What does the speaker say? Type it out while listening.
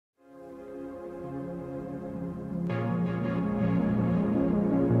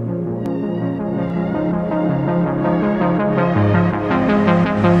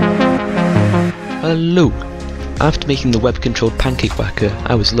Hello! After making the web-controlled pancake backer,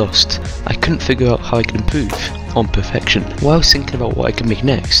 I was lost. I couldn't figure out how I could improve on perfection. While I was thinking about what I could make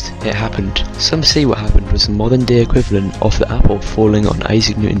next, it happened. Some say what happened was the modern day equivalent of the apple falling on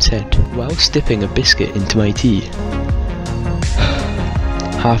Isaac Newton's head. Whilst dipping a biscuit into my tea,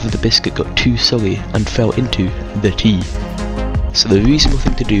 half of the biscuit got too soggy and fell into the tea. So the reasonable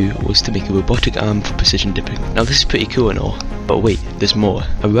thing to do was to make a robotic arm for precision dipping. Now this is pretty cool and all, but wait, there's more.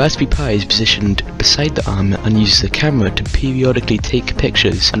 A Raspberry Pi is positioned beside the arm and uses a camera to periodically take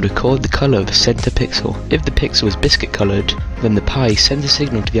pictures and record the colour of the centre pixel. If the pixel is biscuit coloured, then the Pi sends a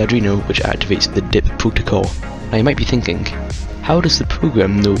signal to the Arduino which activates the dip protocol. Now you might be thinking, how does the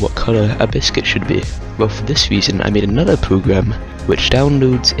program know what colour a biscuit should be? Well, for this reason I made another program which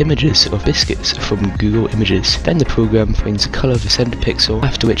downloads images of biscuits from Google Images. Then the program finds the colour of the centre pixel,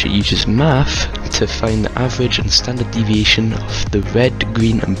 after which it uses math to find the average and standard deviation of the red,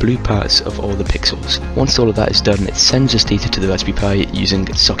 green and blue parts of all the pixels. Once all of that is done, it sends this data to the Raspberry Pi using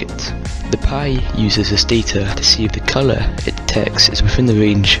its socket. The Pi uses this data to see if the colour it detects is within the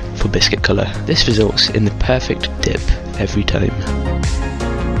range for biscuit colour. This results in the perfect dip every time.